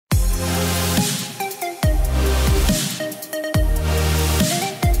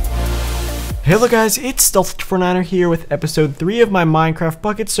Hello guys, it's Untitled here with episode 3 of my Minecraft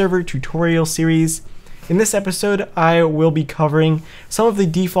Bukkit server tutorial series. In this episode, I will be covering some of the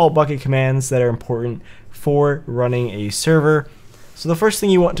default Bukkit commands that are important for running a server. So the first thing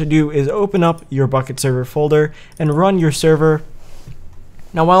you want to do is open up your Bukkit server folder and run your server.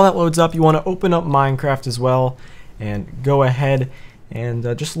 Now while that loads up, you want to open up Minecraft as well and go ahead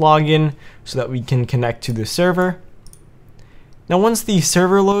and just log in so that we can connect to the server. Now once the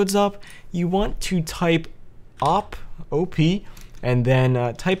server loads up, you want to type op, and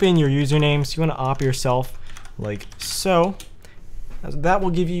then type in your username. So you want to op yourself like so. That will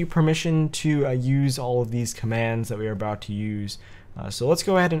give you permission to use all of these commands that we are about to use. So let's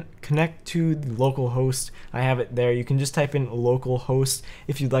go ahead and connect to the local host. I have it there. You can just type in localhost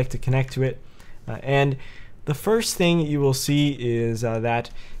if you'd like to connect to it. And the first thing you will see is that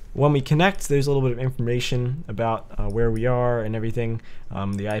when we connect, there's a little bit of information about where we are and everything,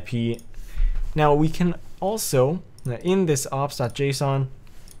 the IP. Now we can also, in this ops.json,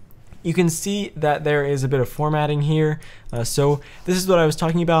 you can see that there is a bit of formatting here. So this is what I was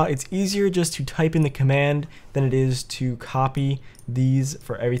talking about. It's easier just to type in the command than it is to copy these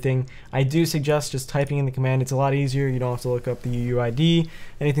for everything. I do suggest just typing in the command. It's a lot easier. You don't have to look up the UUID,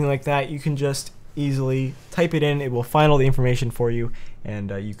 anything like that. You can just easily type it in. It will find all the information for you,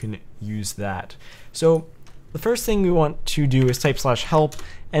 and you can use that. So the first thing we want to do is type /help,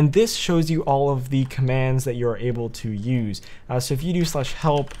 and this shows you all of the commands that you're able to use. So if you do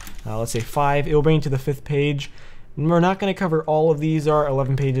 /help, let's say 5, it will bring you to the 5th page. And we're not going to cover all of these. There are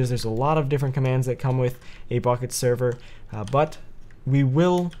 11 pages. There's a lot of different commands that come with a Bukkit server, but we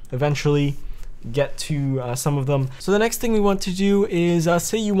will eventually get to some of them. So the next thing we want to do is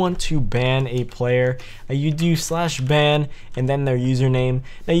say you want to ban a player. You do /ban and then their username.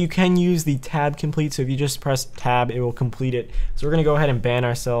 Now you can use the tab complete, so if you just press tab, it will complete it. So we're gonna go ahead and ban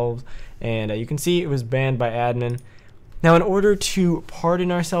ourselves, and you can see it was banned by admin. Now in order to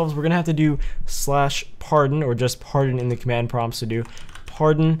pardon ourselves, we're gonna have to do /pardon, or just pardon in the command prompt. So do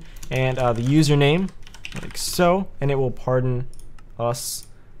pardon and the username like so, and it will pardon us.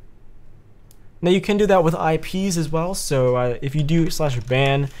 Now you can do that with IPs as well. So if you do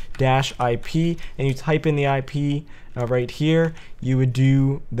 /ban-IP and you type in the IP right here, you would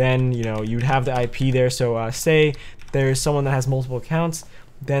do then, you would have the IP there. So say there's someone that has multiple accounts,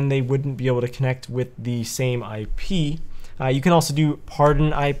 then they wouldn't be able to connect with the same IP. You can also do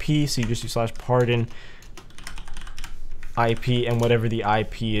pardon IP, so you just do /pardon IP and whatever the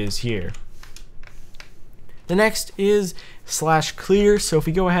IP is here. The next is /clear. So if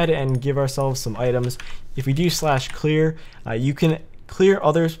we go ahead and give ourselves some items, if we do /clear, you can clear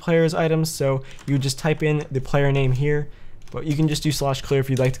other players' items. So you just type in the player name here, but you can just do /clear if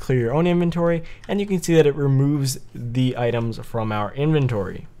you'd like to clear your own inventory, and you can see that it removes the items from our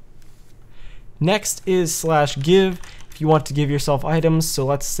inventory. Next is /give if you want to give yourself items. So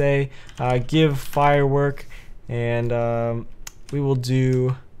let's say give firework, and we will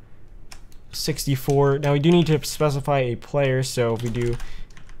do 64. Now we do need to specify a player, so if we do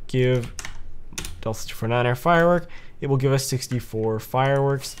give Delta249 firework, it will give us 64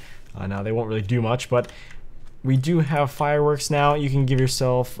 fireworks. Now they won't really do much, but we do have fireworks now. You can give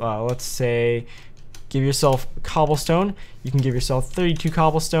yourself, let's say, give yourself cobblestone. You can give yourself 32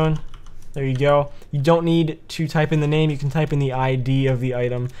 cobblestone. There you go. You don't need to type in the name. You can type in the ID of the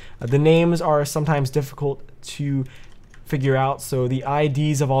item. The names are sometimes difficult to figure out, so the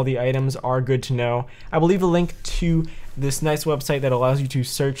IDs of all the items are good to know. I will leave a link to this nice website that allows you to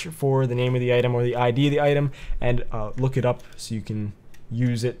search for the name of the item or the ID of the item and look it up so you can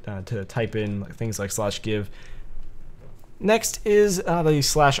use it to type in things like /give. Next is the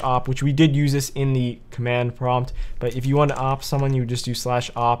 /op, which we did use this in the command prompt, but if you want to op someone, you would just do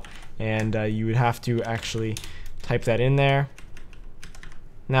 /op, and you would have to actually type that in there.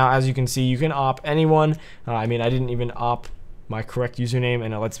 Now, as you can see, you can op anyone. I mean, I didn't even op my correct username,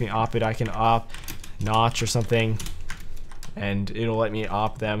 and it lets me op it. I can op Notch or something, and it'll let me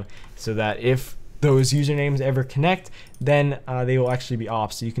op them so that if those usernames ever connect, then they will actually be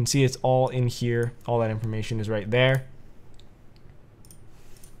ops. So you can see it's all in here. All that information is right there.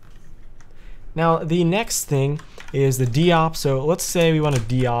 Now, the next thing is the Diop. So let's say we want to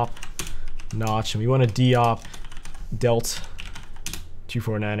Diop Notch, and we want to Diop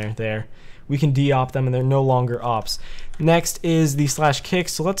Delt249er there. We can deop them and they're no longer ops. Next is the /kick.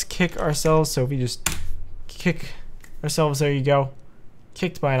 So let's kick ourselves. So if we just kick ourselves, there you go.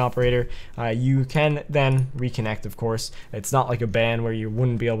 Kicked by an operator. You can then reconnect, of course. It's not like a ban where you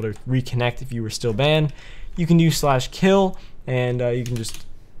wouldn't be able to reconnect if you were still banned. You can do /kill, and you can just,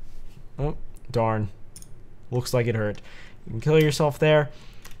 oh darn, looks like it hurt. You can kill yourself there.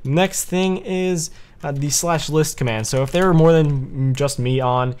 Next thing is the /list command. So if there were more than just me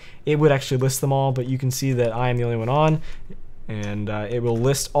on, it would actually list them all, but you can see that I am the only one on, and it will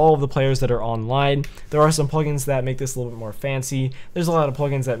list all of the players that are online. There are some plugins that make this a little bit more fancy. There's a lot of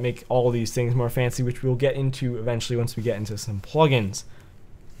plugins that make all of these things more fancy, which we'll get into eventually once we get into some plugins.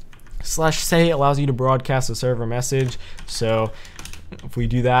 /say allows you to broadcast a server message. So if we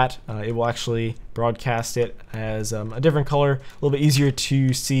do that, it will actually broadcast it as a different color, a little bit easier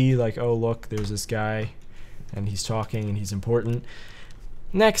to see, like, oh look, there's this guy and he's talking and he's important.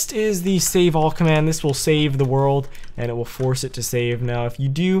 Next is the save all command. This will save the world and it will force it to save. Now if you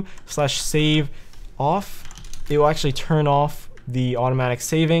do /save off, it will actually turn off the automatic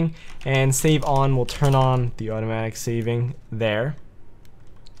saving, and save on will turn on the automatic saving there.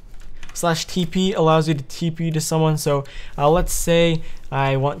 /TP allows you to TP to someone. So let's say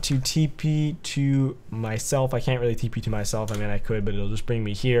I want to TP to myself. I can't really TP to myself. I mean, I could, but it'll just bring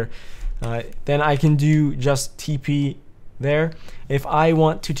me here. Then I can do just TP there. If I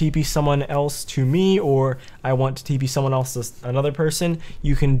want to TP someone else to me, or I want to TP someone else to another person,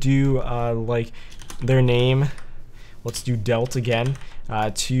 you can do like their name. Let's do Delt again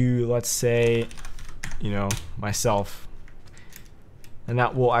to, let's say, you know, myself. And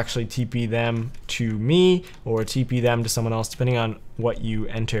that will actually TP them to me or TP them to someone else, depending on what you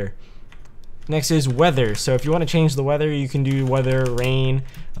enter. Next is weather. So if you want to change the weather, you can do weather rain.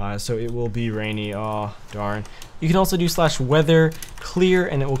 So it will be rainy. Oh, darn. You can also do /weather clear,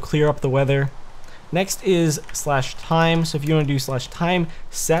 and it will clear up the weather. Next is /time. So if you want to do /time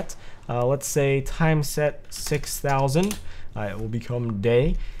set, let's say time set 6,000, it will become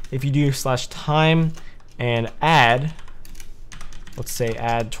day. If you do /time and add, let's say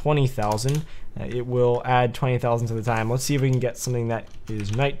add 20,000, it will add 20,000 to the time. Let's see if we can get something that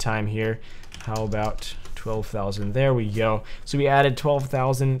is nighttime here. How about 12,000? There we go. So we added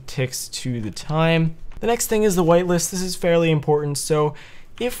 12,000 ticks to the time. The next thing is the whitelist. This is fairly important. So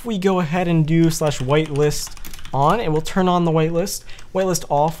if we go ahead and do /whitelist on, it will turn on the whitelist. Whitelist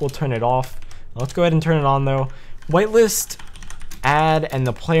off will turn it off. Let's go ahead and turn it on though. Whitelist add, and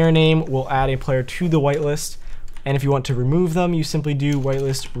the player name will add a player to the whitelist. And if you want to remove them, you simply do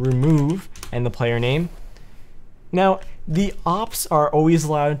whitelist remove and the player name. Now, the ops are always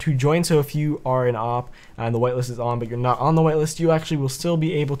allowed to join, so if you are an op and the whitelist is on but you're not on the whitelist, you actually will still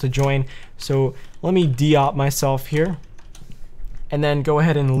be able to join. So let me Diop myself here, and then go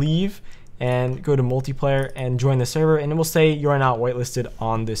ahead and leave and go to multiplayer and join the server, and it will say you are not whitelisted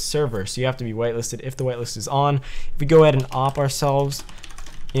on this server. So you have to be whitelisted if the whitelist is on. If we go ahead and op ourselves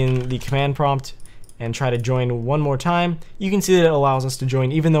in the command prompt and try to join one more time, you can see that it allows us to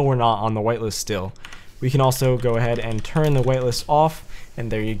join even though we're not on the whitelist still. We can also go ahead and turn the whitelist off,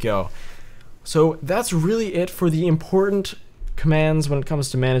 and there you go. So that's really it for the important commands when it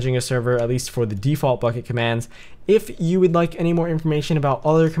comes to managing a server, at least for the default Bukkit commands. If you would like any more information about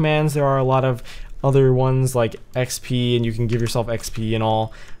other commands, there are a lot of other ones like XP, and you can give yourself XP and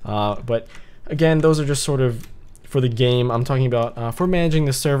all. But again, those are just sort of for the game. I'm talking about for managing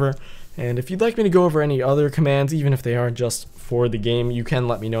the server. And if you'd like me to go over any other commands, even if they aren't just for the game, you can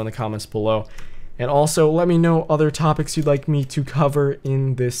let me know in the comments below. And also let me know other topics you'd like me to cover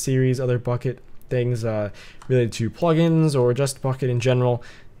in this series, other Bukkit things related to plugins or just Bukkit in general.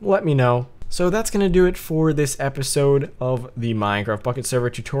 Let me know. So that's going to do it for this episode of the Minecraft Bukkit server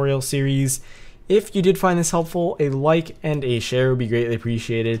tutorial series. If you did find this helpful, a like and a share would be greatly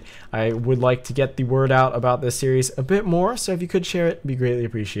appreciated. I would like to get the word out about this series a bit more, so if you could share it, it'd be greatly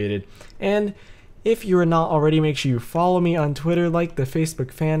appreciated. And if you are not already, make sure you follow me on Twitter, like the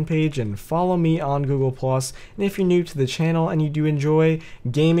Facebook fan page, and follow me on Google+. And if you're new to the channel and you do enjoy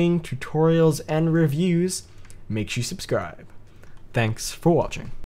gaming, tutorials, and reviews, make sure you subscribe. Thanks for watching.